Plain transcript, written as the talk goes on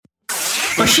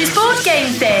Bush's Board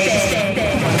Game Thing.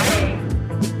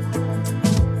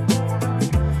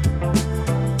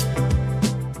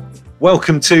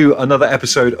 Welcome to another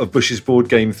episode of Bush's Board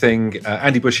Game Thing.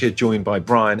 Andy Bush here, joined by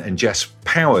Brian and Jess,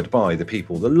 powered by the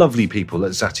people, the lovely people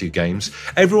at Zatu Games.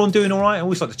 Everyone doing all right? I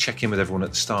always like to check in with everyone at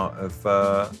the start of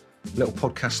little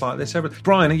podcasts like this.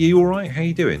 Brian, are you all right? How are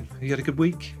you doing? Have you had a good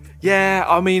week? Yeah,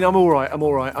 I mean, I'm all right.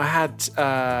 I had,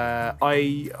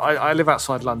 I live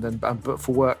outside London, but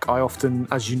for work, I often,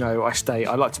 as you know, I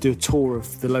like to do a tour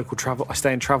of the local travel. I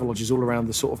stay in travel lodges all around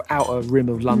the sort of outer rim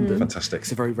of London. Fantastic.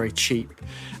 It's very, very cheap.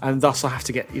 And thus I have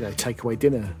to get,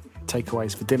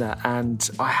 takeaways for dinner. And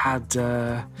I had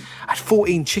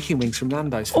 14 chicken wings from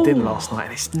Nando's for dinner last night.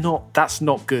 And that's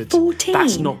not good. 14?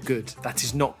 That's not good. That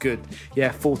is not good.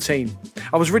 Yeah, 14.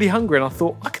 I was really hungry and I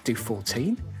thought, I could do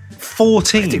 14.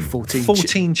 14? I did 14.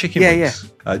 14 chicken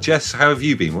wings? Yeah. Jess, how have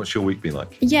you been? What's your week been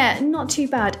like? Yeah, not too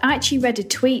bad. I actually read a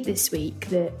tweet this week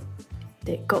that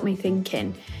got me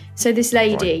thinking. So this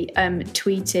lady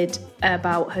tweeted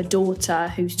about her daughter,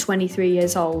 who's 23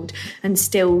 years old, and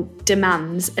still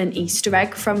demands an Easter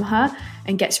egg from her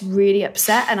and gets really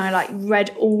upset. And I read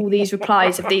all these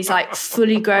replies of these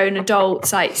fully grown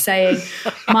adults saying,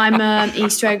 my mum,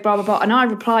 Easter egg, blah, blah, blah. And I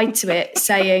replied to it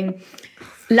saying,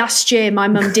 last year, my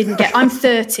mum didn't get... I'm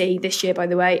 30 this year, by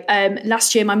the way.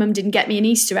 Last year, my mum didn't get me an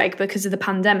Easter egg because of the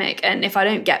pandemic. And if I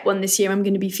don't get one this year, I'm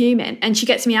going to be fuming. And she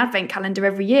gets me an advent calendar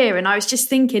every year. And I was just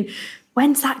thinking,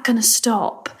 when's that going to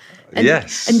stop? And,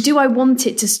 yes. And do I want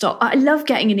it to stop? I love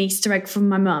getting an Easter egg from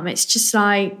my mum. It's just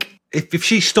like... If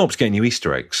she stops getting you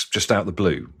Easter eggs just out of the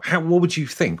blue, what would you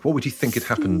think? What would you think had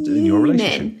happened in your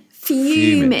relationship?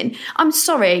 Fuming. I'm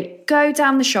sorry, go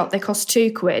down the shop, they cost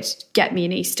 £2, get me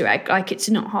an Easter egg. It's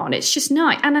not hard, it's just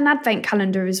nice. And an advent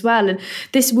calendar as well. And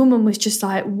this woman was just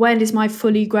like, when is my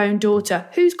fully grown daughter,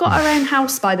 who's got her own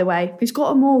house, by the way, who's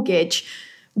got a mortgage,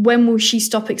 when will she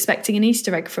stop expecting an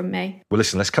Easter egg from me? Well,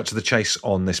 listen, let's cut to the chase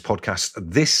on this podcast.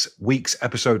 This week's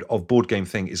episode of Board Game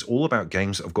Thing is all about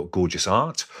games that have got gorgeous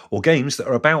art or games that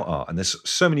are about art. And there's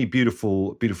so many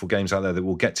beautiful, beautiful games out there that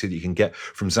we'll get to that you can get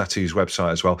from Zatu's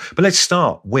website as well. But let's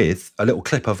start with a little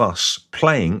clip of us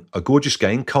playing a gorgeous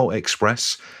game, Cult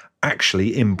Express,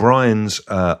 actually in Brian's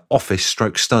office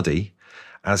stroke study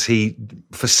as he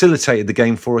facilitated the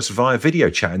game for us via video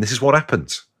chat. And this is what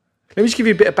happened. Let me just give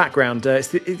you a bit of background.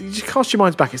 Just cast your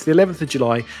minds back. It's the 11th of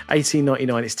July,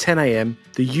 1899. It's 10 a.m.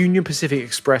 The Union Pacific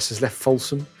Express has left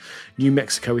Folsom, New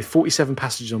Mexico, with 47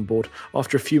 passengers on board.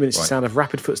 After a few minutes, the sound of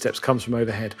rapid footsteps comes from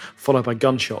overhead, followed by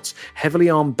gunshots. Heavily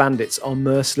armed bandits are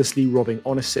mercilessly robbing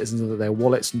honest citizens of their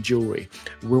wallets and jewellery.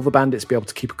 Will the bandits be able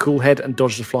to keep a cool head and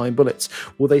dodge the flying bullets?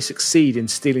 Will they succeed in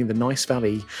stealing the Nice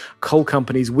Valley Coal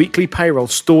Company's weekly payroll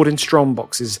stored in strong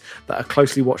boxes that are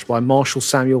closely watched by Marshal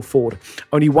Samuel Ford?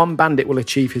 Only one bandit will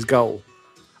achieve his goal.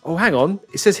 Oh, hang on.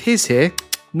 It says his here.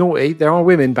 Naughty. There are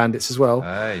women bandits as well.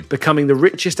 Hey. Becoming the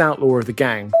richest outlaw of the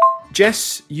gang.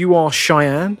 Jess, you are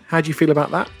Cheyenne. How do you feel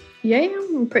about that? Yeah,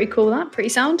 pretty cool, that. Pretty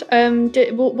sound.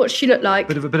 What does she look like?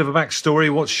 Bit of a backstory.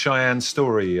 What's Cheyenne's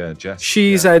story, Jess?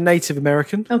 She's a Native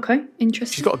American. Okay,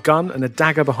 interesting. She's got a gun and a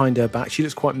dagger behind her back. She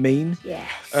looks quite mean.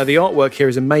 Yes. The artwork here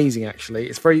is amazing, actually.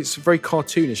 It's very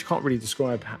cartoonish. I can't really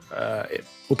describe it.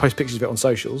 We'll post pictures of it on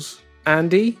socials.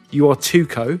 Andy, you are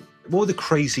Tuco. What were the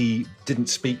crazy didn't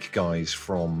speak guys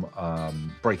from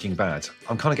Breaking Bad?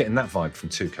 I'm kind of getting that vibe from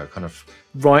Tuco, kind of.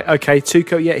 Right, okay,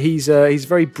 Tuco, yeah, he's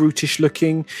very brutish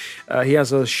looking. He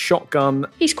has a shotgun.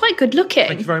 He's quite good looking.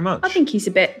 Thank you very much. I think he's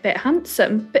a bit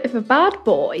handsome, bit of a bad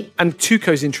boy. And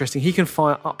Tuco's interesting. He can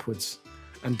fire upwards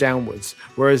and downwards,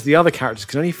 whereas the other characters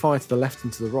can only fire to the left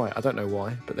and to the right. I don't know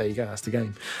why, but there you go, that's the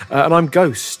game. And I'm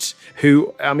Ghost,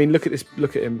 who, I mean, look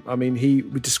at him. I mean,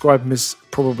 we describe him as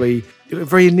probably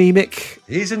very anemic.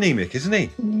 He's anemic, isn't he?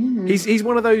 Mm. He's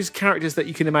one of those characters that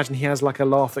you can imagine he has like a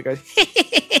laugh that goes,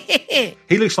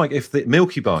 He looks like if the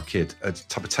Milky Bar kid had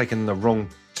taken the wrong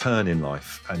turn in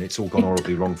life and it's all gone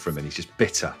horribly wrong for him and he's just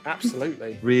bitter.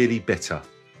 Absolutely. Really bitter.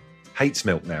 Hates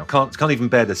milk now. Can't even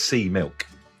bear to see milk.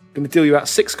 Going to deal you out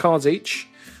 6 cards each,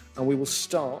 and we will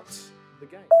start the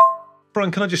game. Brian,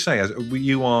 can I just say,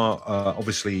 you are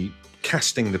obviously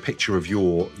casting the picture of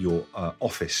your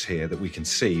office here that we can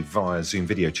see via Zoom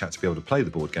video chat to be able to play the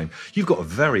board game. You've got a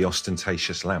very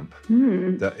ostentatious lamp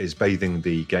that is bathing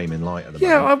the game in light at the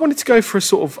moment. Yeah, I wanted to go for a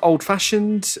sort of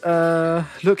old-fashioned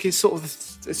look. It's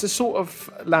a sort of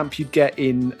lamp you'd get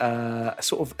in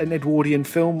sort of an Edwardian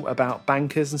film about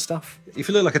bankers and stuff. If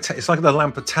you look like it's like the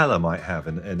lamp a teller might have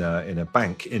in a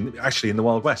bank in the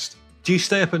Wild West. Do you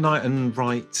stay up at night and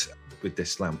write with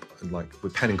this lamp, and like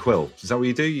with pen and quill? Is that what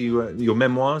you do? Your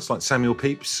memoirs, like Samuel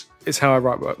Pepys? It's how I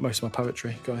write most of my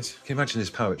poetry, guys. Can you imagine his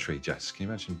poetry, Jess? Can you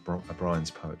imagine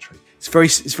Brian's poetry? It's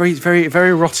very, very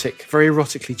erotic, very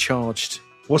erotically charged.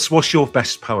 What's your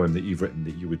best poem that you've written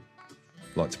that you would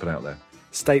like to put out there?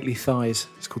 Stately Thighs.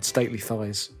 It's called Stately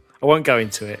Thighs. I won't go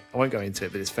into it, but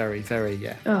it's very, very,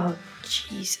 yeah. Oh,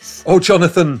 Jesus. Oh,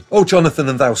 Jonathan,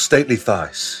 and thou stately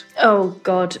thighs. Oh,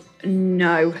 God,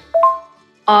 no.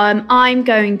 I'm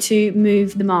going to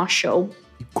move the Marshall.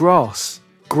 Grass.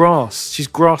 She's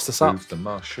grassed us up. Move the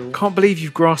Marshall. Can't believe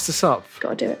you've grassed us up.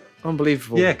 Gotta do it.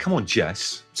 Unbelievable. Yeah, come on,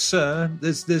 Jess. Sir,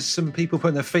 there's some people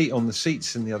putting their feet on the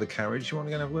seats in the other carriage. You want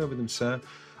to go and have a word with them, sir?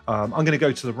 I'm going to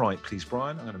go to the right, please,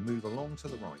 Brian. I'm going to move along to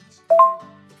the right.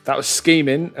 That was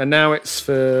scheming, and now it's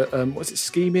for what's it?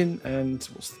 Scheming and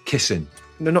what's Kissing.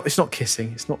 No, it's not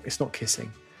kissing. It's not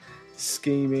kissing.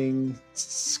 Scheming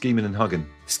and hugging.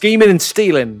 Scheming and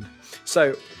stealing.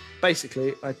 So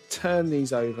basically, I turn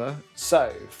these over.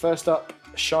 So first up,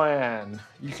 Cheyenne,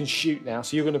 you can shoot now.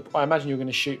 So I imagine you're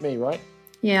gonna shoot me, right?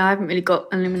 Yeah, I haven't really got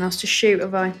anyone else to shoot,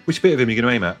 have I? Which bit of him are you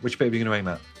going to aim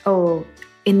at? Oh,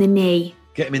 in the knee.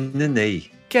 Get him in the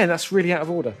knee. Again, that's really out of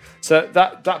order. So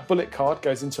that bullet card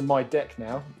goes into my deck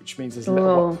now, which means there's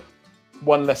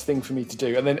one less thing for me to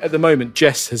do. And then at the moment,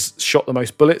 Jess has shot the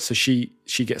most bullets, so she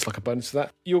gets like a bonus for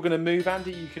that. You're going to move,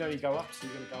 Andy. You can only go up, so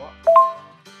you're going to go up.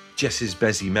 Jess's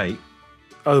Bezzy mate.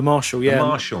 Oh, the Marshall, yeah. The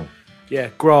Marshall. Yeah,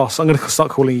 Grass. I'm going to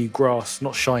start calling you Grass,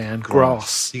 not Cheyenne.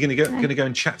 Grass. You're going to go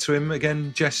and chat to him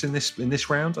again, Jess, in this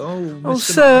round. Oh,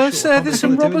 Mr. Sir, there's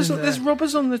some robbers. There's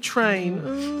robbers on the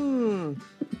train.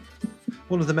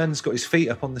 One of the men's got his feet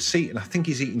up on the seat, and I think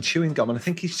he's eating chewing gum, and I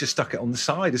think he's just stuck it on the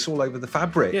side. It's all over the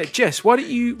fabric. Yeah, Jess, why don't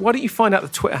you find out the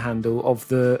Twitter handle of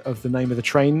the name of the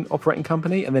train operating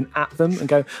company, and then at them and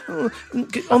go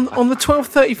on the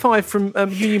 12:35 from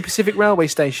Union Pacific Railway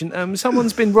Station.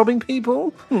 Someone's been robbing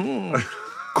people.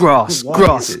 Grass.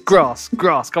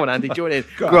 Come on, Andy, join in.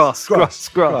 Grass.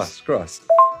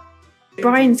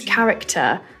 Brian's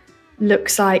character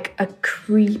looks like a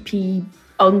creepy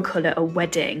uncle at a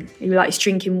wedding who likes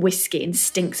drinking whiskey and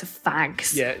stinks of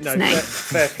fags. Yeah, no,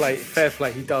 fair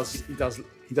play. He does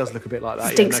look a bit like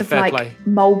that. Stinks of like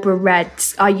Marlboro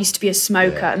Reds. I used to be a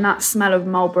smoker, and that smell of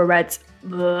Marlboro Reds.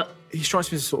 Bleh. He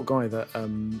strikes me as the sort of guy that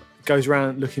goes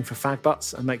around looking for fag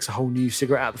butts and makes a whole new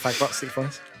cigarette out of the fag butts that he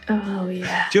finds. Oh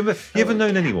yeah. Do you ever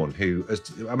known anyone who? I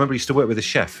remember he used to work with a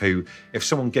chef who, if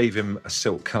someone gave him a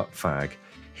silk cut fag,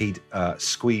 he'd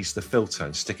squeeze the filter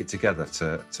and stick it together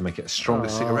to make it a stronger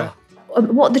cigarette.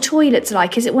 What the toilets are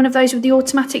like? Is it one of those with the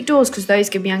automatic doors? Because those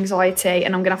give me anxiety,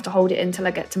 and I'm gonna have to hold it until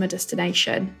I get to my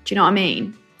destination. Do you know what I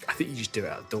mean? I think you just do it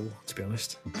out the door, to be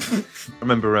honest. I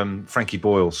remember Frankie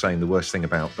Boyle saying the worst thing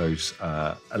about those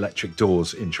electric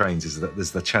doors in trains is that there's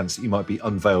the chance that you might be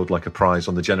unveiled like a prize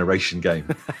on the Generation game,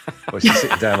 where you're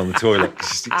sitting down on the toilet.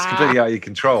 It's completely out of your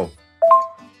control.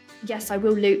 Yes, I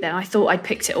will loot them. I thought I'd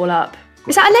picked it all up.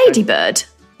 Is that a ladybird?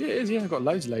 Yeah, it is. Yeah, I've got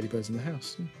loads of ladybirds in the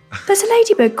house. There's a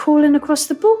ladybird crawling across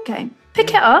the board game. Pick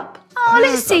it up. Oh,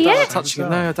 let's see it. Touching it.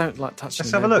 No, I don't like touching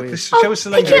it. Let's have a look. Show us the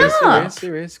ladybird.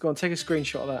 Serious. Go on, take a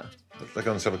screenshot of that.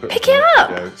 Let's have a quick Pick it up.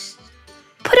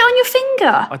 Put it on your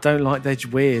finger. I don't like they're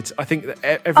weird. I think that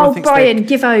everyone thinks Brian,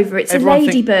 give over. It's a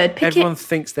ladybird. Everyone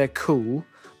thinks they're cool,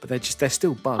 but they're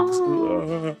still bugs.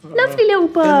 Oh, lovely little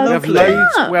bug.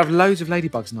 We have loads of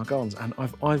ladybugs in our gardens, and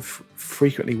I've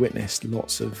frequently witnessed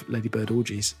lots of ladybird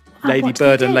orgies.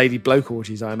 Ladybird and lady bloke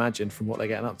orgies, I imagine, from what they're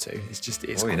getting up to.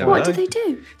 What do they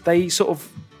do? They sort of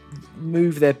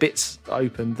move their bits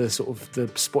open, the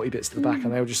spotty bits at the back,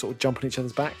 and they'll just sort of jump on each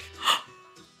other's back.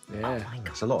 Yeah,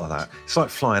 there's a lot of that. It's like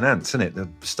flying ants, isn't it? They're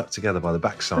stuck together by the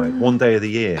backside. One day of the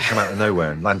year, come out of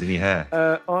nowhere and land in your hair.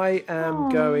 I am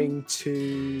going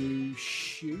to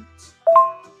shoot.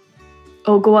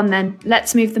 Oh, go on then.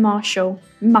 Let's move the Marshall.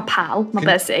 My pal, my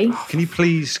bestie. Can you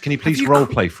please role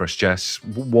play for us, Jess?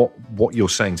 What you're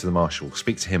saying to the Marshall?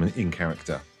 Speak to him in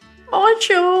character.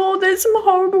 Marshall, there's some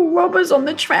horrible robbers on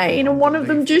the train, and one of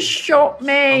them just shot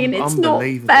me, and it's not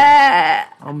fair.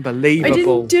 Unbelievable. I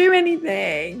didn't do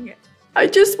anything. I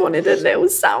just wanted a little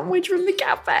sandwich from the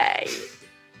cafe.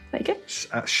 There you go.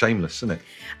 That's shameless, isn't it?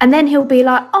 And then he'll be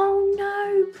like, "Oh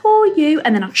no, poor you,"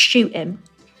 and then I'll shoot him.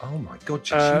 Oh my God,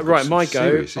 Jess. Right, my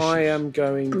go. I am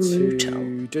going Brutal.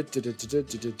 to... What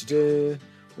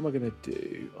am I going to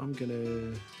do? I'm going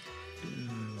to...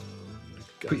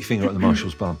 Put your finger on the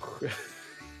Marshall's bum.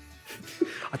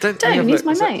 I don't. He's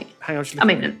my mate. Hang on, I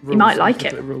mean, you might like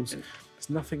it. Rules. There's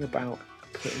nothing about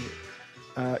putting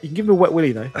it... you can give him a wet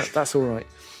willy, though. That's all right.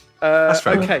 That's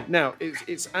fair. Okay, now,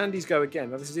 it's Andy's go again.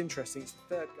 Now, this is interesting. It's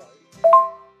the third go.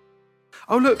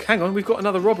 Oh, look, hang on. We've got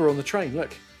another robber on the train.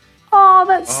 Look. Oh,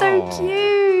 that's so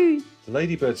cute.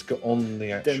 Ladybirds got on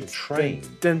the actual train.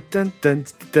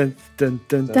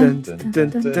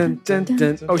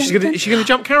 Oh, is she gonna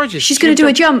jump carriages? She's going to do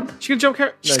a jump. She's gonna jump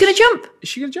carriages. She's going to jump. Is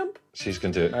she gonna jump? She's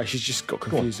going to do it. She's just got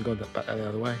confused and gone back the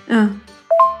other way. Oh.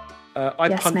 I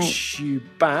Yes, punch you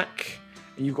back,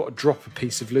 and you've got to drop a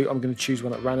piece of loot. I'm going to choose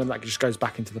one at random. That just goes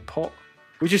back into the pot.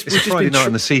 It's Friday night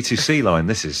on the C2C line.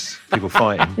 This is people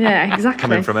fighting. Yeah, exactly.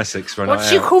 Coming from Essex for a night What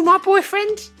do you out. call my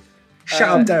boyfriend? Shut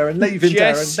up, Darren. Leave him,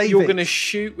 Jess, Darren. Leave you're it. going to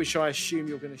shoot, which I assume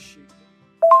you're going to shoot.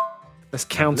 Let's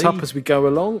count up as we go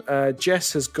along.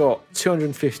 Jess has got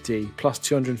 250 plus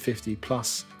 250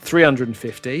 plus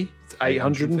 350.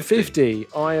 850.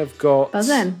 I have got...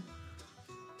 Buzzing.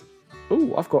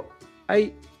 Oh, I've got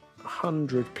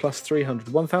 800 plus 300.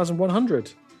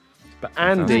 1,100. But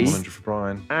Andy... 1,100 for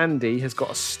Brian. Andy has got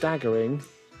a staggering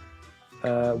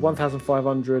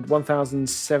 1,500,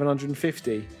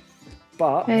 1,750.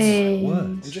 But Hey.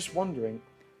 I'm just wondering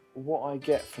what I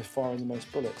get for firing the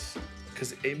most bullets,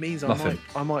 because it means I Nothing.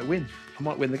 might win. I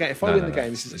might win the game. If I No, win no, the no, game,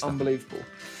 this is it's nothing. unbelievable.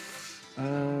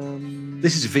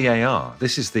 This is VAR.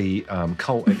 This is the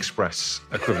Colt Express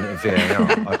equivalent of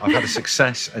VAR. I've had a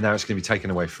success, and now it's going to be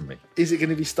taken away from me. Is it going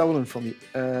to be stolen from you?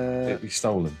 It'll be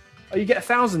stolen. Oh, you get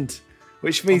 1,000,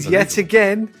 which means yet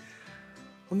again,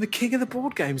 I'm the king of the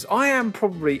board games. I am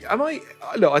probably.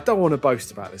 Look, I don't want to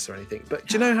boast about this or anything, but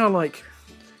do you know how like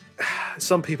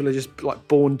some people are just like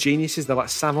born geniuses? They're like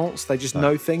savants. They just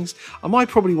know things. Am I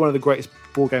probably one of the greatest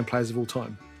board game players of all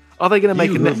time? Are they going to make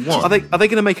Are they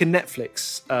going to make a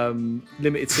Netflix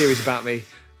limited series about me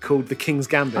called The King's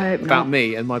Gambit about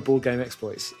me and my board game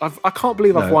exploits? I can't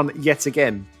believe I've won yet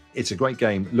again. It's a great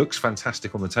game. Looks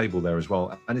fantastic on the table there as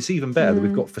well, and it's even better that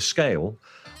we've got for scale,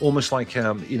 almost like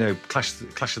Clash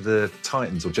of the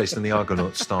Titans or Jason and the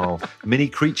Argonauts style mini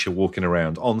creature walking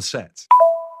around on set.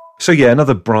 So yeah,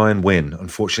 another Brian win.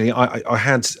 Unfortunately, I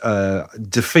had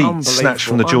defeat snatched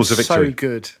from the jaws of victory. So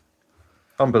good.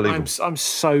 Unbelievable. I'm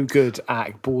so good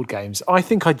at board games. I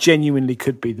think I genuinely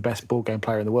could be the best board game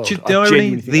player in the world.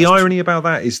 The irony about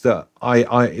that is that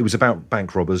it was about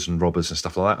bank robbers and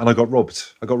stuff like that, and I got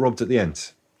robbed. I got robbed at the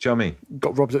end. Do you know what I mean?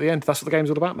 Got robbed at the end. That's what the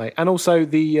game's all about, mate. And also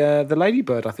the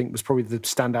Ladybird, I think, was probably the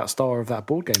standout star of that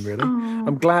board game. Really,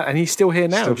 I'm glad, and he's still here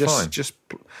now,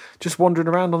 just wandering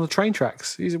around on the train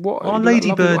tracks. Are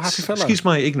ladybirds? Excuse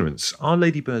my ignorance. Are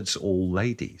ladybirds all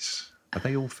ladies? Are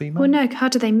they all female? Well, no. How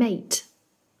do they mate?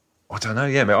 I don't know.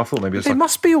 Yeah, mate, I thought maybe it's they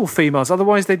must be all females.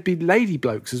 Otherwise, they'd be lady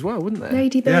blokes as well, wouldn't they?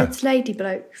 Ladybirds, lady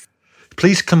blokes.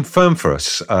 Please confirm for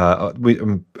us.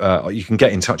 You can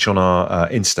get in touch on our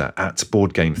Insta at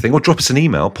BoardGameThing, or drop us an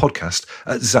email,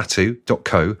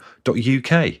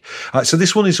 podcast@zatu.co.uk. So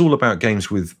this one is all about games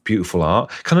with beautiful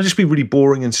art. Can I just be really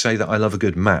boring and say that I love a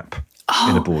good map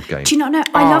in a board game? Do you not know?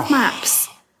 I love maps.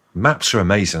 Maps are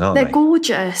amazing, aren't They're they?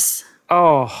 gorgeous.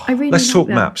 Oh, I really Let's like talk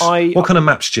them. maps. What kind of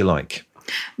maps do you like?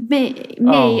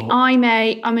 I'm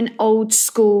an old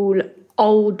school,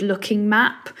 old looking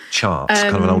map. Chart,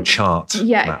 kind of an old chart.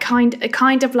 Yeah, map.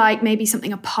 kind of like maybe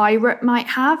something a pirate might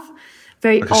have.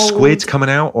 Very Like a old. squid coming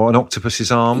out, or an octopus's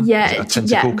arm. Yeah, a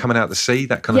tentacle yeah. coming out the sea.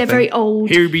 That kind of thing. Very old.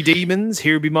 here be demons,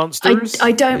 here be monsters.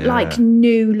 I don't like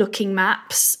new looking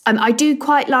maps. I do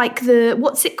quite like the,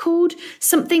 what's it called?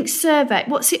 Something survey.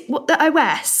 What the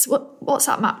OS? What's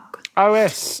that map?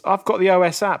 OS. I've got the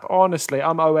OS app. Honestly,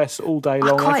 I'm OS all day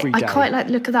long, every day. I quite like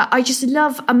the look of that. I just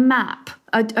love a map.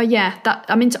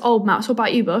 I'm into old maps. What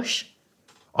about you, Bush?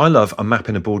 I love a map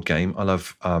in a board game. I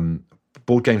love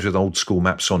board games with old school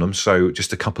maps on them. So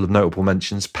just a couple of notable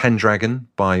mentions. Pendragon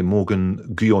by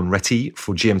Morgan Guyon-Retty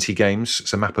for GMT Games.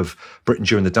 It's a map of Britain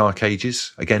during the Dark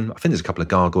Ages. Again, I think there's a couple of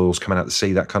gargoyles coming out the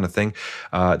sea, that kind of thing.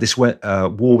 This went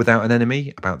War Without an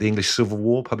Enemy, about the English Civil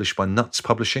War, published by Nuts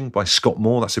Publishing by Scott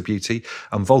Moore. That's a beauty.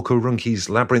 And Volko Ruhnke's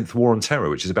Labyrinth War on Terror,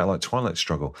 which is about like Twilight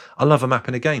Struggle. I love a map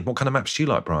in a game. What kind of maps do you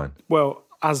like, Brian? Well,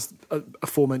 as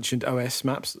aforementioned OS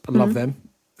maps, I love them.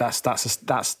 That's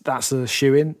a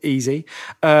shoe-in, easy.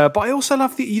 But I also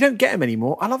love you don't get them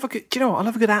anymore. I love a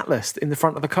good atlas in the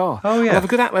front of the car. Oh yeah, I love a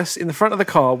good atlas in the front of the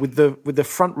car with the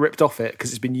front ripped off it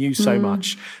because it's been used so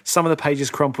much. Some of the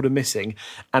pages crumpled and missing,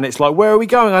 and it's like, where are we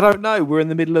going? I don't know. We're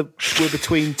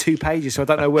between two pages, so I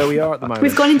don't know where we are at the moment.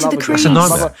 We've gone into the crease. That's a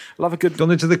nightmare. Love a good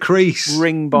Gone into the crease.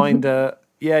 ring binder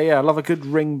Yeah, I love a good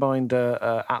ring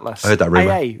binder atlas. I heard that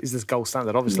rumour. AA is the gold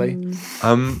standard, obviously.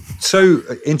 So,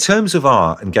 in terms of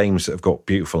art and games that have got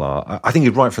beautiful art, I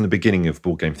think right from the beginning of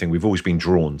Board Game Thing, we've always been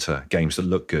drawn to games that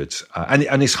look good.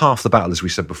 And it's half the battle, as we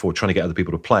said before, trying to get other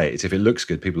people to play it. If it looks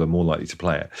good, people are more likely to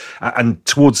play it. And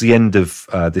towards the end of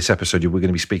this episode, we're going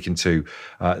to be speaking to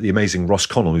the amazing Ross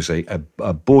Connell, who's a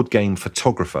board game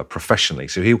photographer professionally.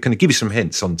 So he'll kind of give you some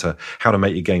hints onto how to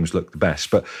make your games look the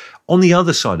best. But on the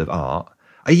other side of art,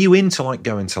 are you into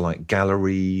going to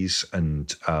galleries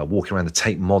and walking around the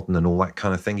Tate Modern and all that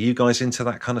kind of thing? Are you guys into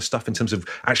that kind of stuff in terms of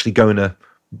actually going to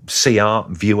see art,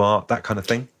 view art, that kind of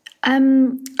thing?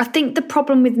 I think the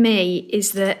problem with me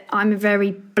is that I'm a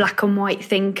very black and white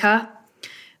thinker.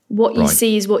 What you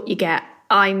see is what you get.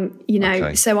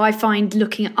 So I find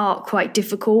looking at art quite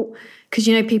difficult because,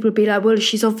 people would be like, well,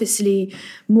 she's obviously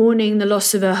mourning the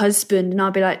loss of her husband. And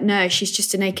I'll be like, no, she's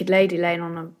just a naked lady laying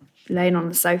on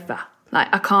the sofa.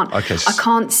 I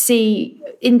can't see,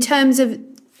 in terms of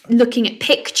looking at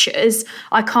pictures,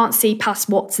 I can't see past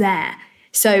what's there.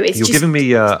 So you're giving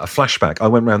me a flashback. I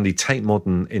went around the Tate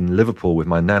Modern in Liverpool with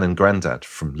my nan and granddad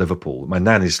from Liverpool. My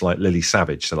nan is like Lily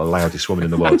Savage, so the loudest woman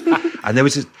in the world. And there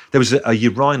was a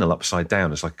urinal upside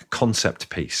down as like a concept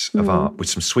piece of art with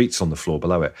some sweets on the floor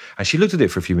below it. And she looked at it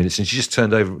for a few minutes and she just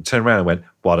turned around and went,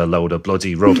 "What a load of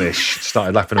bloody rubbish!"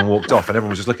 Started laughing and walked off. And everyone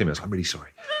was just looking at me. I was like, "I'm really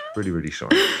sorry, really, really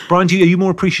sorry." Brian, are you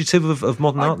more appreciative of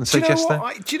modern art than say Chester?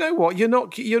 Do you know what? You're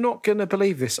not going to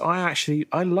believe this. I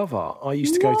love art. I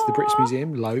used to go to the British Museum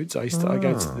loads. I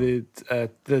go to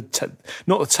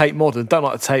not the Tate Modern. Don't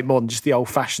like the Tate Modern, just the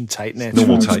old-fashioned Tate.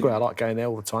 Normal Tate. Square. I like going there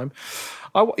all the time.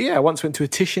 I once went to a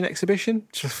Titian exhibition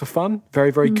just for fun.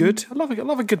 Very, very good. I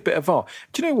love a good bit of art.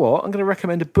 Do you know what? I'm going to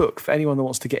recommend a book for anyone that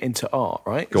wants to get into art.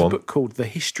 Right? It's a book called The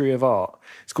History of Art.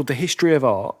 It's called The History of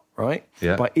Art. Right,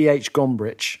 by E.H.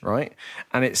 Gombrich, right,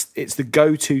 and it's the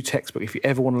go-to textbook if you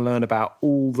ever want to learn about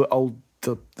all the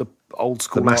old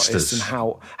school artists and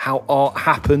how art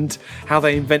happened, how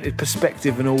they invented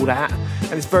perspective and all that,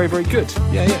 and it's very, very good.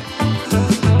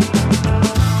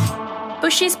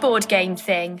 Bush's Board Game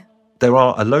Thing. There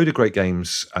are a load of great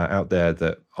games out there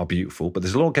that are beautiful, but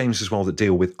there's a lot of games as well that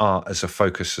deal with art as a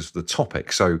focus as the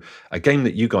topic. So a game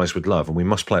that you guys would love, and we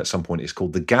must play at some point, is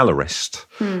called The Gallerist,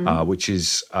 which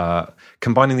is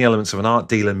combining the elements of an art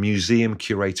dealer, museum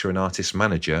curator, and artist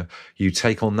manager. You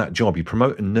take on that job. You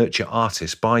promote and nurture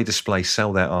artists, buy, display,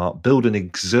 sell their art, build and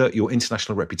exert your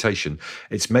international reputation.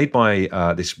 It's made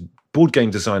by this board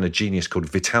game designer genius called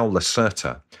Vital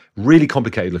Lacerda. Really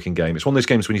complicated looking game. It's one of those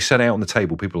games when you set it out on the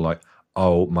table, people are like,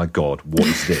 "Oh my God, what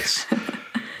is this?"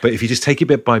 But if you just take it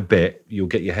bit by bit, you'll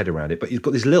get your head around it. But you've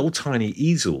got these little tiny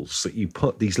easels that you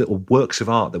put these little works of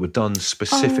art that were done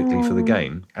specifically for the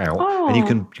game out. And you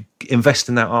can invest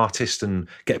in that artist and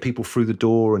get people through the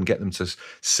door and get them to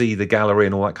see the gallery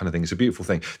and all that kind of thing. It's a beautiful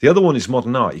thing. The other one is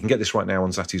Modern Art. You can get this right now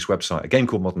on Zatu's website. A game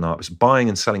called Modern Art. It's buying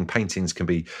and selling paintings can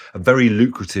be a very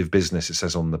lucrative business, it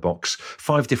says on the box.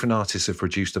 5 different artists have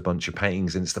produced a bunch of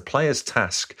paintings, and it's the player's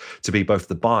task to be both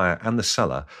the buyer and the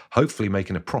seller, hopefully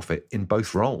making a profit in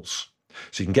both roles.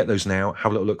 So you can get those now.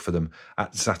 Have a little look for them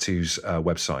at Zatu's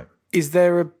website. Is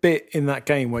there a bit in that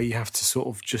game where you have to sort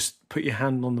of just put your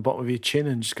hand on the bottom of your chin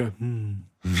and just go,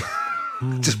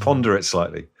 Just ponder it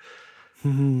slightly.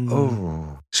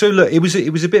 Oh. So look, it was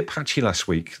a bit patchy last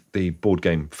week, the board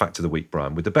game fact of the week,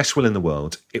 Brian. With the best will in the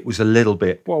world, it was a little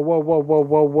bit... Whoa.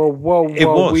 It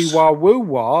was. Wee-wah,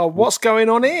 woo-wah. What's going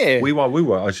on here? Wee-wah,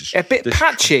 woo-wah. A bit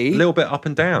patchy. A little bit up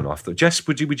and down, I thought. Jess,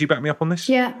 would you back me up on this?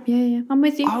 Yeah. I'm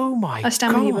with you. Oh my God. I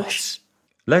stand with you, Bush.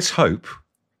 Let's hope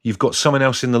you've got someone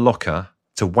else in the locker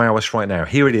to wow us right now.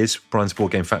 Here it is, Brian's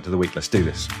board game fact of the week. Let's do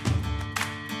this.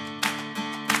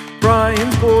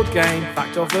 Brian's board game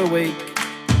fact of the week.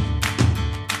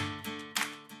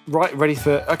 Right, ready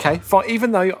for... Okay, fine.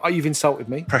 Even though you've insulted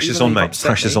me. Pressure's on, mate.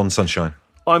 Pressure's on, sunshine.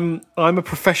 I'm a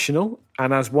professional,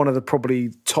 and as one of the probably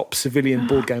top civilian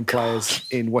board game players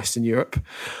in Western Europe,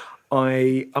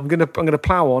 I'm gonna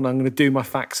plough on. I'm gonna do my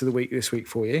facts of the week this week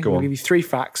for you. I'm gonna give you 3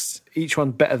 facts, each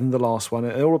one better than the last one,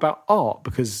 and they're all about art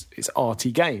because it's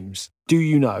arty games. Do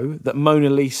you know that Mona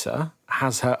Lisa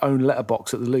has her own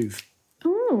letterbox at the Louvre?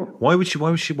 Oh. Why would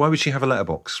she have a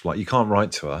letterbox? Like, you can't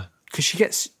write to her because she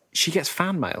gets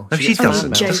fan mail. No, she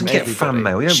doesn't. She doesn't get fan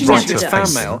mail. You don't write to her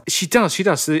fan mail. She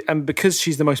does. And because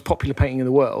she's the most popular painting in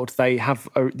the world, they have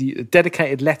a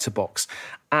dedicated letterbox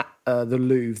at the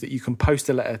Louvre that you can post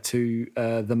a letter to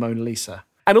the Mona Lisa.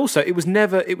 And also, it was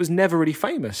never really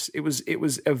famous. It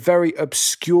was a very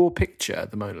obscure picture,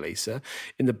 the Mona Lisa,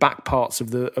 in the back parts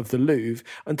of the Louvre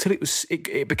until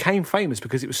it became famous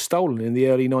because it was stolen in the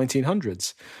early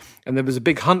 1900s. And there was a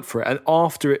big hunt for it. And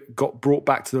after it got brought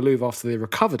back to the Louvre, after they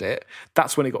recovered it,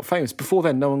 that's when it got famous. Before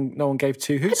then, no one gave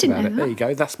two hoots about it. There you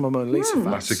go. That's my Mona Lisa fact.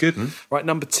 That's a good one. Right,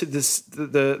 number two.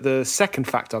 The second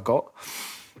fact I got.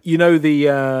 You know the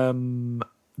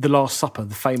Last Supper,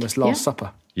 the famous Last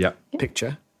Supper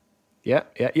picture. Yeah.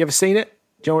 You ever seen it?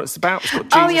 Do you know what it's about? It's got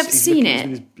Jesus. I've seen it.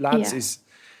 With his lads,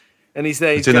 and he's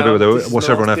there. He's dinner going, bit with what's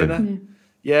everyone having?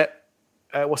 Yeah.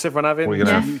 What's everyone having? What are you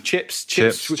gonna have? Chips.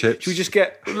 Chips. Should we just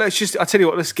get? I tell you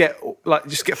what. Let's get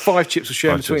 5 chips. We'll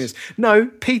share between us. No,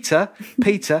 Peter.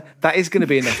 That is going to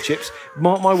be enough chips.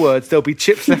 Mark my words. There'll be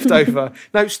chips left over.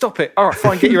 No, stop it. All right,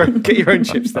 fine. Get your own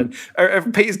chips then.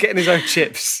 Peter's getting his own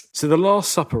chips. So the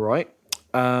Last Supper, right?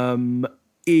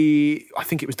 I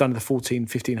think it was done in the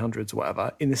 1500s or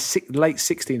whatever. In the late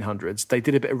 1600s, they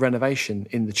did a bit of renovation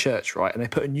in the church, right? And they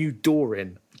put a new door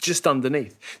in just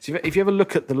underneath. So if you ever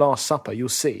look at the Last Supper, you'll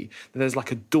see that there's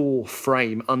like a door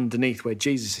frame underneath where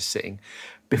Jesus is sitting.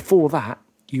 Before that,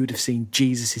 you would have seen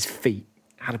Jesus's feet.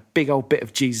 Had a big old bit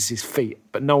of Jesus's feet,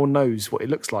 but no one knows what it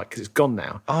looks like because it's gone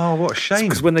now. Oh, what a shame!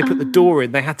 Because when they put the door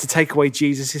in, they had to take away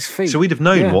Jesus's feet. So we'd have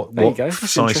known what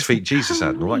size feet Jesus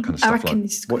had and all that kind of stuff. I reckon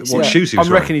what shoes he was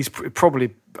wearing. I reckon he's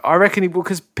probably. I reckon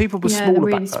because people were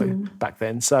smaller back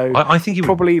then. So I think he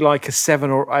probably like a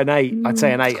 7 or an 8. I'd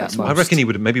say an 8 at most. I reckon he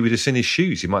would. Maybe we'd have seen his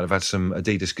shoes. He might have had some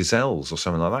Adidas Gazelles or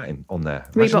something like that on there.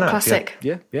 Reebok Classic.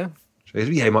 Yeah.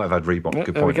 He might have had Reebok.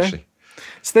 Good point, actually.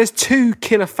 So there's 2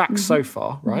 killer facts so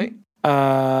far, right?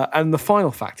 And the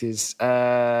final fact is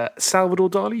Salvador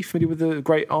Dali. You familiar with the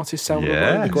great artist Salvador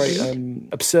Dali, the great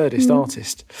absurdist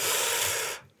artist?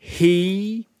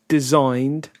 He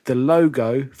designed the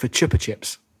logo for Chupa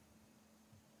Chips.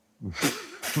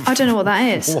 I don't know what that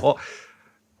is. What?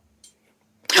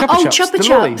 Chupa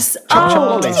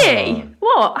Chups. Did he?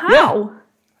 What? How?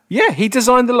 Yeah, he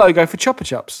designed the logo for Chupa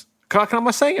Chups. Am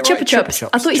I saying it right? Chupa Chups.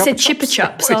 I thought you said Chupa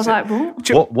Chups. I was like,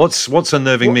 what? What's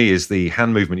unnerving me is the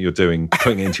hand movement you're doing,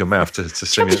 putting it into your mouth to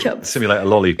simulate a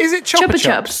lolly. Is it Chupa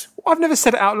Chups? I've never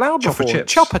said it out loud before.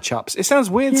 Chupa Chups. It sounds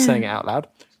weird saying it out loud.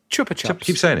 Chupa Chups.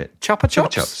 Keep saying it. Chupa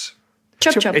Chups.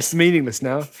 Chupa Chups. It's meaningless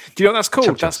now. Do you know what that's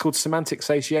called? That's called semantic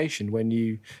satiation. When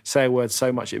you say a word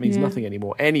so much it means nothing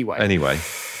anymore. Anyway.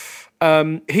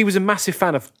 He was a massive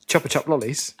fan of Chupa Chup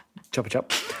lollies. Chupa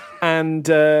Chup. And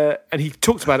he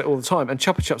talked about it all the time. And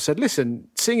Chupa Chup said, listen,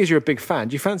 seeing as you're a big fan,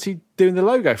 do you fancy doing the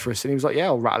logo for us? And he was like, yeah,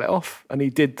 I'll rattle it off. And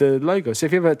he did the logo. So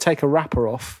if you ever take a wrapper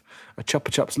off a Chupa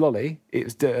Chups lolly, it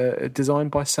was designed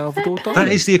by Salvador Dali. That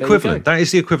is the equivalent. That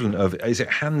is the equivalent of, is it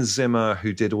Hans Zimmer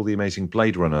who did all the amazing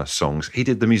Blade Runner songs? He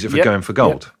did the music for Going for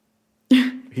Gold.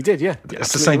 He did, yeah.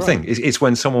 It's the same thing. It's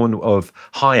when someone of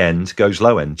high end goes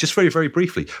low end. Just very, very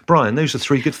briefly. Brian, those are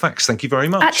 3 good facts. Thank you very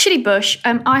much. Actually, Bush,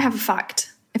 I have a fact.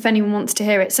 If anyone wants to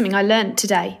hear it, something I learned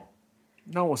today.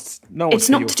 It's not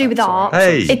to do with art.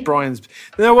 Hey, Brian's.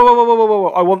 No, whoa!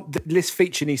 I want this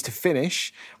feature needs to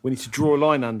finish. We need to draw a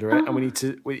line under it, and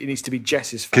it needs to be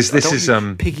Jess's fact. Because this is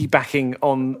piggybacking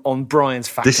on Brian's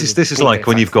fact. This is like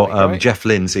when you've got Jeff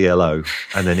Lynne's ELO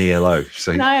and then ELO.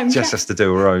 So Jess has to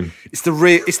do her own. It's the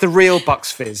real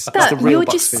Bucks Fizz. It's the real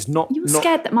Bucks Fizz. You're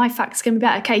scared that my fact's going to be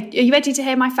better. Okay, are you ready to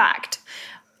hear my fact?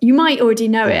 You might already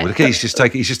know it. Look, he's just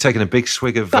taking a big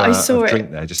swig of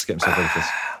drink there just to get himself ready for this.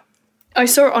 I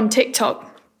saw it on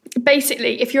TikTok.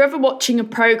 Basically, if you're ever watching a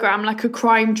program like a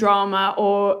crime drama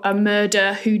or a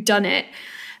murder whodunit,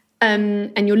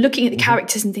 and you're looking at the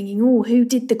characters and thinking, oh, who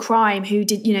did the crime? Who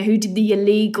did the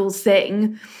illegal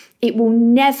thing? It will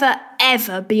never,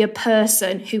 ever be a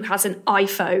person who has an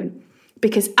iPhone,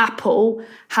 because Apple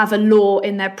have a law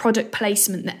in their product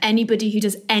placement that anybody who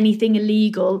does anything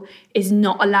illegal is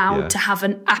not allowed to have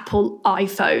an Apple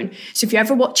iPhone. So if you're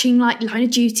ever watching like Line of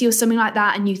Duty or something like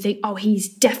that and you think, oh, he's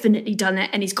definitely done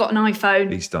it and he's got an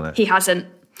iPhone. He's done it. He hasn't.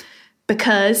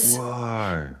 Because...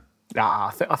 Whoa. Nah,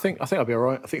 I think I'll be all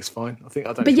right. I think it's fine. I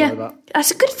don't worry about that.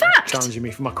 That's a good fact. Challenging me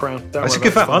for my crown. That's a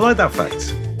good fact. I like that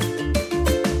fact.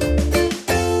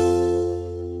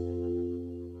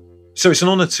 So it's an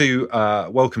honour to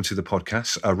welcome to the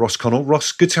podcast Ross Connell.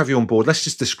 Ross, good to have you on board. Let's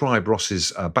just describe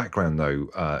Ross's background, though,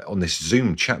 on this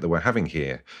Zoom chat that we're having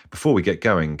here. Before we get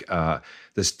going,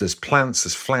 there's plants,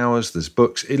 there's flowers, there's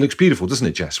books. It looks beautiful, doesn't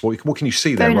it, Jess? What can you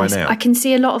see there right now? I can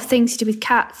see a lot of things to do with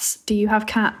cats. Do you have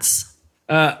cats?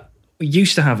 We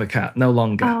used to have a cat, no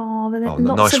longer. Oh, lots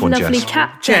nice of one, lovely Jess.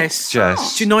 cat. Jess.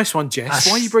 It's a nice one, Jess.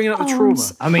 Why are you bringing up the trauma?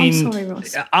 I mean, I'm sorry,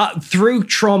 Ross. Through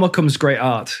trauma comes great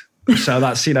art. So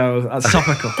that's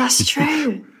topical. That's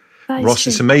true. Ross,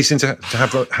 it's amazing to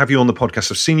have you on the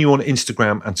podcast. I've seen you on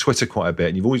Instagram and Twitter quite a bit,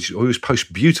 and you've always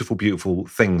post beautiful, beautiful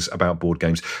things about board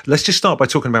games. Let's just start by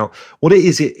talking about what it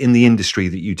is in the industry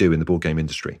that you do in the board game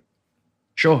industry.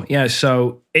 Sure. Yeah.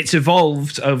 So it's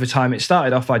evolved over time. It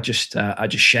started off, I just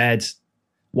shared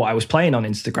what I was playing on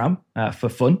Instagram for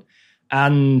fun.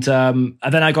 And then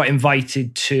I got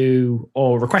invited to,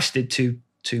 or requested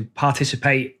to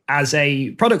participate as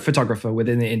a product photographer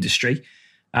within the industry.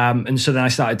 And so then I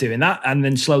started doing that. And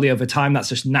then slowly over time, that's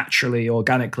just naturally,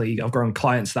 organically, I've grown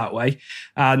clients that way.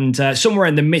 And somewhere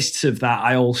in the midst of that,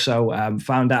 I also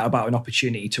found out about an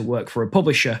opportunity to work for a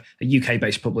publisher, a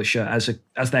UK-based publisher,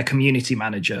 as their community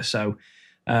manager. So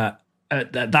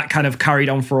that kind of carried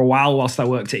on for a while whilst I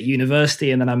worked at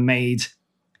university. And then I made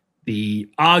the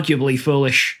arguably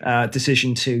foolish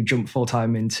decision to jump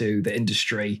full-time into the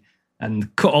industry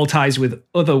and cut all ties with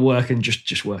other work and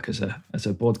just work as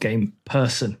a board game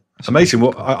person. Amazing.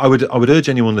 Well, I would urge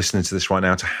anyone listening to this right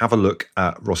now to have a look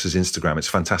at Ross's Instagram. It's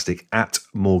fantastic. At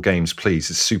More Games, please.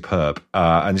 It's superb.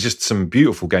 And there's just some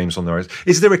beautiful games on there.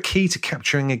 Is there a key to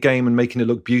capturing a game and making it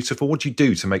look beautiful? What do you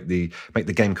do to make the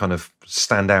game kind of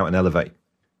stand out and elevate?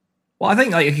 Well, I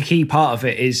think like a key part of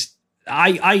it is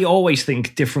I always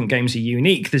think different games are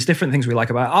unique. There's different things we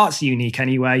like about art's unique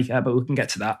anyway, but we can get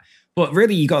to that. But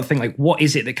really, you got to think like, what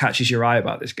is it that catches your eye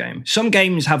about this game? Some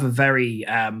games have a very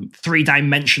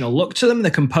three-dimensional look to them.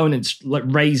 The components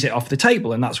raise it off the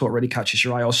table, and that's what really catches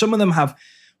your eye. Or some of them have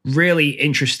really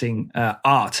interesting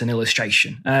art and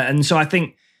illustration. And so I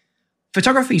think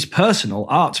photography is personal,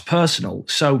 art's personal.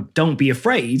 So don't be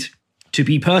afraid to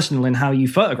be personal in how you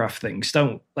photograph things.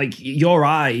 Don't like your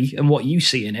eye and what you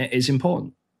see in it is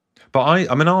important. But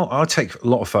I'll take a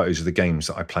lot of photos of the games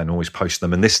that I play and always post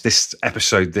them. And this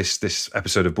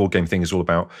episode of Board Game Thing is all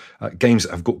about games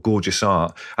that have got gorgeous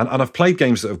art. And I've played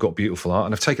games that have got beautiful art,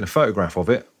 and I've taken a photograph of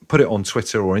it, put it on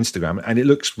Twitter or Instagram, and it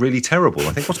looks really terrible.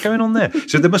 I think, what's going on there?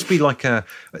 So there must be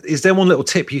is there one little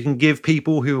tip you can give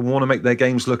people who want to make their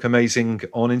games look amazing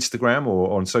on Instagram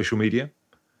or on social media?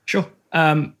 Sure.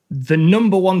 The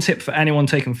number one tip for anyone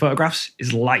taking photographs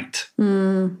is light.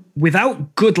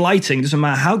 Without good lighting, doesn't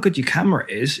matter how good your camera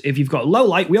is, if you've got low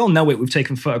light, we all know it, we've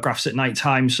taken photographs at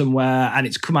nighttime somewhere and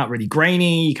it's come out really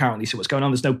grainy, you can't really see what's going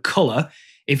on, there's no color.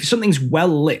 If something's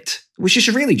well lit, which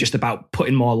is really just about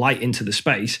putting more light into the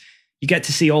space, you get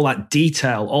to see all that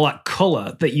detail, all that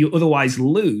color that you otherwise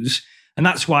lose. And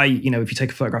that's why, if you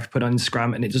take a photograph, you put it on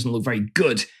Instagram and it doesn't look very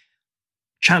good,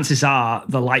 chances are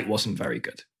the light wasn't very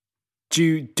good. Do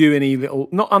you do any little,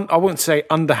 I wouldn't say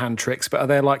underhand tricks, but are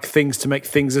there like things to make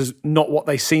things as not what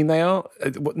they seem they are,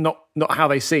 not how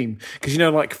they seem? Because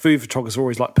like food photographers are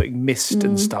always like putting mist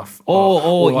and stuff,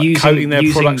 or like coating their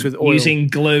products with oil. Using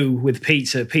glue with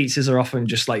pizza. Pizzas are often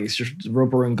just like it's just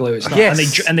rubber and glue. It's not,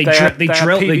 yes, and they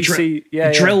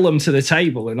drill them to the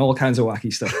table and all kinds of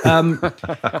wacky stuff.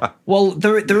 Well,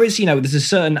 there is there's a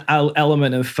certain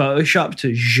element of Photoshop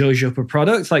to zhuzh up a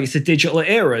product. Like it's a digital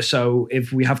era, so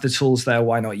if we have the tools there,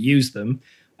 why not use them?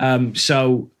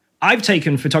 So I've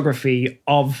taken photography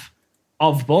of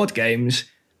board games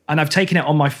and I've taken it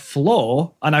on my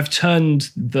floor and I've turned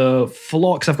the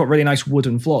floor, because I've got really nice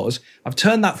wooden floors, I've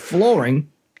turned that flooring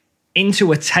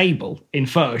into a table in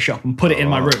Photoshop and put it in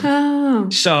my room.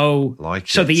 So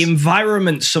the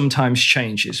environment sometimes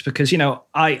changes because,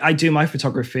 I do my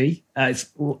photography,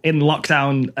 it's in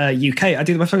lockdown UK, I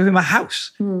do my photography in my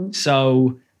house.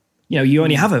 So you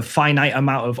only have a finite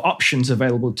amount of options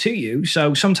available to you.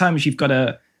 So sometimes you've got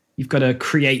to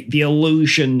create the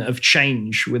illusion of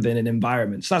change within an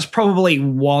environment. So that's probably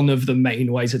one of the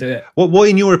main ways to do it. What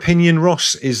in your opinion,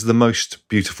 Ross, is the most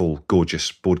beautiful,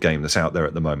 gorgeous board game that's out there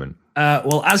at the moment?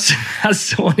 Well, as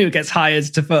someone who gets hired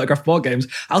to photograph board games,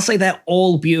 I'll say they're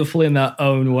all beautiful in their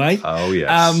own way. Oh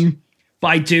yes. But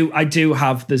I do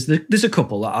have there's a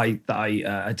couple that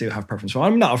I do have preference for.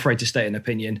 I'm not afraid to state an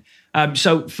opinion.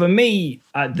 So for me,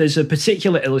 there's a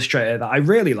particular illustrator that I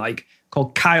really like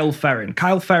called Kyle Ferrin.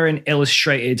 Kyle Ferrin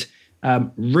illustrated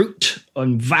Root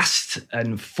and Vast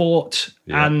and Fort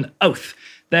and Oath.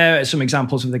 There are some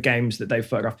examples of the games that they've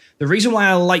photographed. The reason why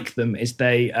I like them is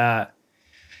they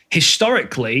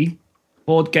historically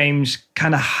board games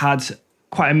kind of had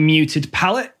quite a muted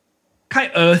palette,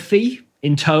 kind of earthy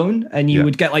in tone, and you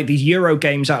would get like these Euro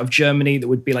games out of Germany that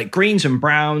would be like greens and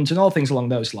browns and all things along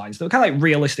those lines. They were kind of like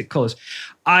realistic colors.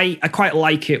 I quite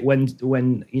like it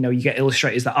when you get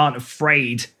illustrators that aren't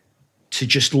afraid to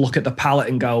just look at the palette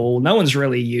and go, well, no one's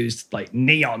really used like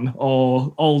neon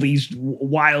or all these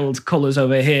wild colors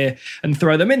over here and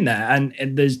throw them in there.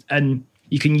 And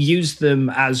you can use them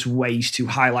as ways to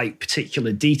highlight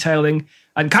particular detailing.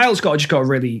 And Kyle's got a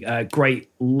really great,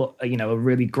 a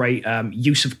really great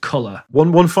use of color.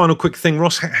 One final quick thing,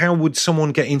 Ross. How would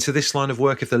someone get into this line of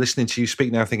work if they're listening to you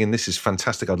speak now, thinking this is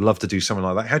fantastic? I'd love to do something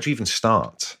like that. How do you even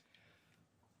start?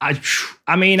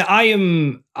 I mean,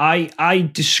 I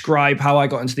describe how I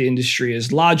got into the industry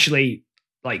as largely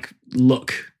like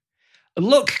luck.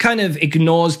 Luck kind of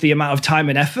ignores the amount of time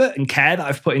and effort and care that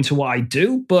I've put into what I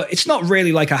do, but it's not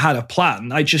really like I had a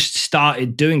plan. I just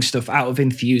started doing stuff out of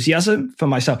enthusiasm for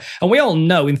myself. And we all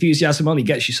know enthusiasm only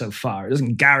gets you so far. It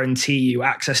doesn't guarantee you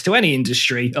access to any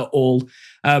industry at all.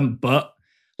 But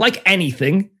like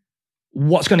anything,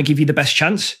 what's going to give you the best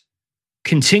chance?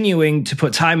 Continuing to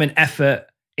put time and effort,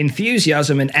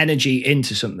 enthusiasm and energy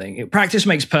into something. Practice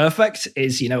makes perfect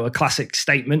is, a classic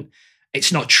statement.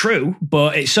 It's not true,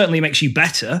 but it certainly makes you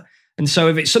better. And so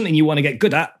if it's something you want to get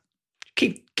good at,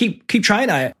 keep trying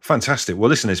at it. Fantastic. Well,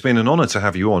 listen, it's been an honour to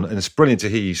have you on, and it's brilliant to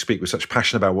hear you speak with such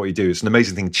passion about what you do. It's an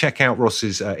amazing thing. Check out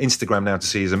Ross's Instagram now to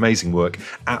see his amazing work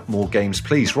at More Games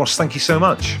Please. Ross, thank you so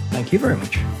much. Thank you very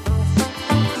much.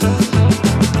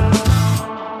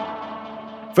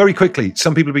 Very quickly,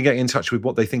 some people have been getting in touch with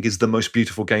what they think is the most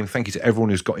beautiful game. Thank you to everyone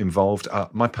who's got involved.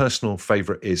 My personal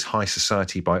favourite is High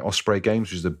Society by Osprey Games,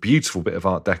 which is a beautiful bit of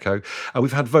Art Deco.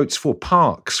 We've had votes for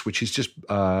Parks, which is just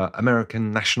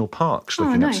American national parks,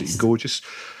 looking absolutely gorgeous.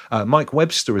 Mike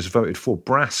Webster has voted for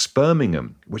Brass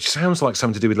Birmingham, which sounds like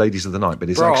something to do with Ladies of the Night, but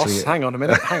it's actually... Hang on a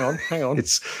minute. Hang on.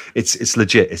 It's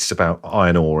legit. It's about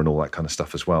iron ore and all that kind of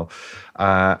stuff as well.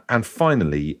 And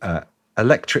finally...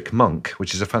 Electric Monk,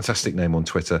 which is a fantastic name on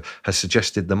Twitter, has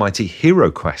suggested the mighty Hero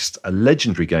Quest, a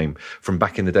legendary game from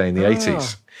back in the day in the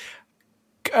 80s.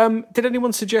 Did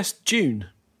anyone suggest Dune,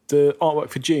 the artwork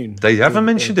for Dune? They haven't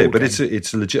mentioned it, but it's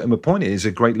a legitimate point. It is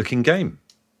a great looking game.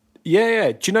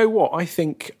 Yeah. Do you know what? I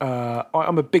think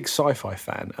I'm a big sci-fi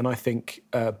fan, and I think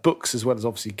books as well as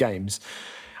obviously games.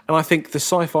 And I think the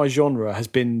sci-fi genre has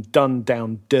been done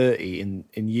down dirty in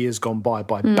years gone by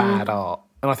bad art.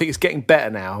 And I think it's getting better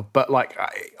now, but like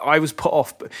I was put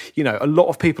off. A lot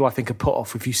of people I think are put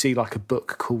off if you see like a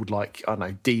book called like I don't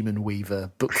know Demon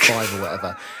Weaver Book 5 or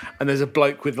whatever, and there's a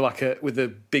bloke with with the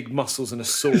big muscles and a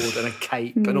sword and a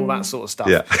cape and all that sort of stuff.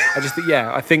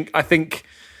 Yeah. I think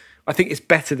it's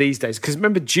better these days because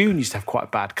remember Dune used to have quite a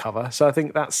bad cover, so I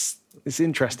think it's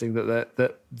interesting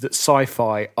that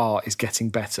sci-fi art is getting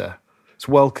better. It's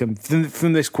welcome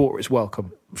from this quarter. It's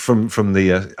welcome from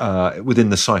the within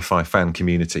the sci-fi fan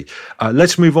community.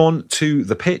 Let's move on to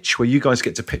the pitch, where you guys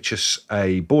get to pitch us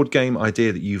a board game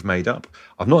idea that you've made up.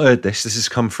 I've not heard this. This has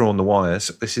come through on the wires.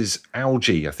 This is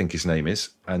Algie, I think his name is,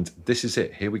 and this is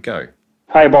it. Here we go.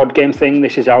 Hi, Board Game Thing.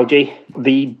 This is Algie.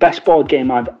 The best board game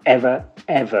I've ever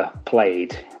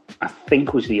played, I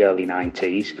think, was the early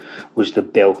 90s. Was The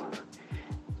Bill,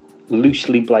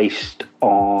 loosely based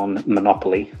on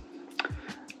Monopoly.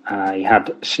 He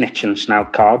had snitch and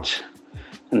snout cards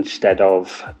instead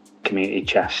of community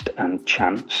chest and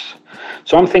chance.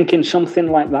 So I'm thinking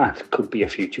something like that could be a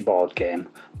future board game,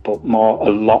 but more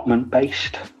allotment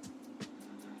based.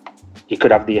 You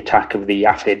could have the attack of the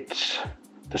aphids,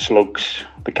 the slugs,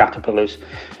 the caterpillars.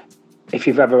 If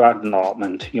you've ever had an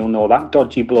allotment, you'll know that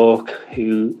dodgy bloke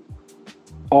who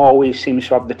always seems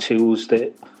to have the tools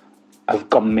that have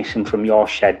gone missing from your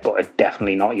shed but are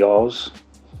definitely not yours.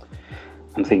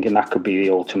 I'm thinking that could be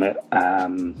the ultimate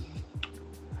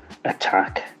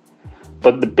attack.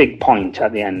 But the big point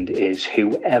at the end is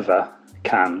whoever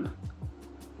can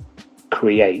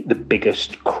create the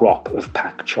biggest crop of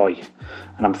pak choi.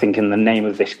 And I'm thinking the name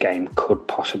of this game could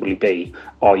possibly be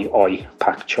Oi Oi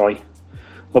Pak Choi.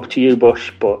 Up to you,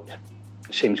 Bush, but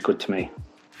it seems good to me.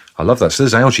 I love that. So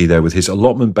there's Algie there with his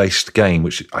allotment-based game,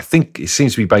 which I think it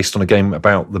seems to be based on a game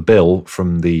about the Bill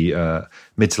from the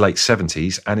mid to late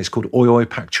 70s, and it's called Oi Oi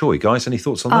Pak Choi. Guys, any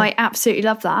thoughts on that? I absolutely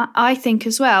love that. I think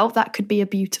as well that could be a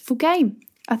beautiful game.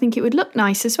 I think it would look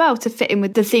nice as well to fit in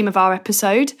with the theme of our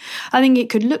episode. I think it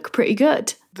could look pretty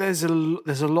good. There's a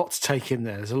lot to take in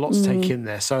there.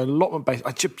 So allotment-based,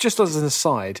 just as an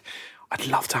aside, I'd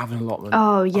love to have an allotment.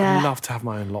 Oh, yeah. I'd love to have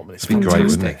my own allotment. It's It'd be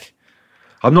fantastic. great, wouldn't it?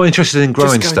 I'm not interested in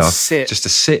growing Just go and stuff. Just to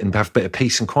sit and have a bit of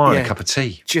peace and quiet and a cup of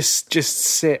tea. Just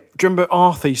sit. Do you remember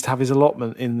Arthur used to have his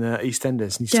allotment in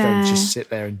EastEnders and he used to go and just sit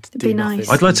there and do nothing. Nice.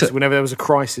 I'd like to. Whenever there was a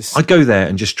crisis. I'd go there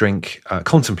and just drink,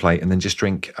 contemplate, and then just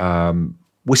drink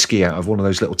whiskey out of one of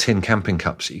those little tin camping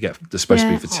cups that you get that's supposed to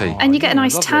be for tea. And you get a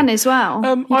nice tan as well.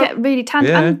 You get really tan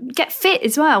and get fit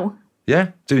as well. Yeah,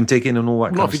 doing digging and all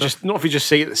that kind of stuff. Not if you just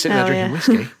sit there drinking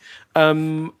whiskey.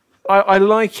 I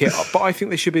like it, but I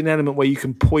think there should be an element where you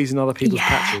can poison other people's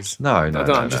patches. No,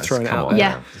 I'm just throwing it out there.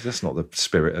 Yeah. That's not the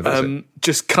spirit of it.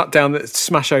 Just cut down,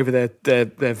 smash over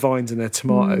their vines and their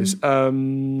tomatoes. Do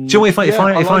you know if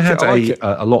I had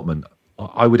a allotment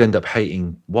I would end up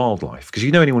hating wildlife because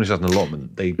anyone who's had an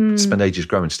allotment, they spend ages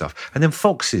growing stuff, and then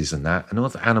foxes and that, and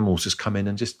other animals just come in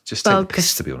and just take the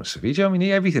piss. To be honest with you, do you know what I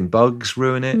mean? Everything, bugs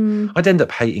ruin it. I'd end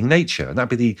up hating nature, and that'd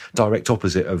be the direct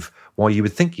opposite of why you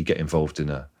would think you get involved in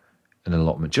an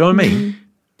allotment. Do you know what I mean?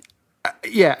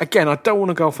 Yeah, again, I don't want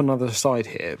to go off another side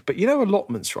here, but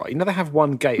allotments, right? They have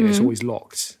one gate and it's always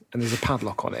locked and there's a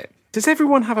padlock on it. Does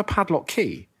everyone have a padlock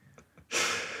key?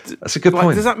 That's a good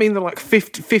point. Does that mean that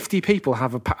 50 people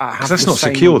have a padlock? Because that's not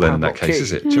secure then in that case,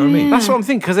 is it? Do you know what I mean? That's what I'm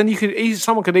thinking, because then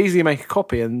someone could easily make a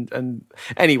copy and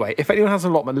anyway, if anyone has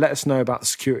an allotment, let us know about the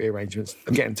security arrangements.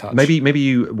 Get in touch. Maybe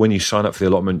you, when you sign up for the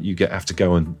allotment, you have to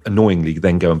go and annoyingly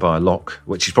then go and buy a lock,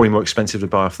 which is probably more expensive to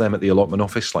buy off them at the allotment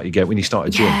office, like you get when you start a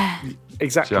gym.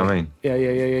 Exactly. Do you know what I mean? Yeah.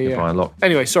 You buy a lock.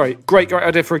 Anyway, sorry. Great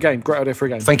idea for a game.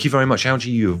 Thank you very much, Algie.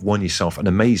 You have won yourself an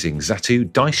amazing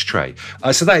Zatu dice tray.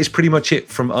 So that is pretty much it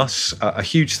from us. A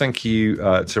huge thank you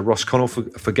to Ross Connell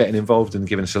for getting involved and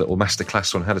giving us a little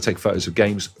masterclass on how to take photos of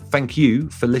games. Thank you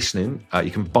for listening.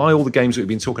 You can buy all the games that we've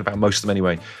been talking about, most of them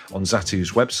anyway, on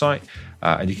Zatu's website.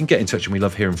 And you can get in touch, and we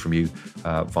love hearing from you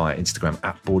via Instagram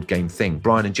 @BoardGameThing.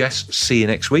 Brian and Jess, see you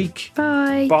next week.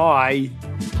 Bye.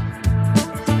 Bye.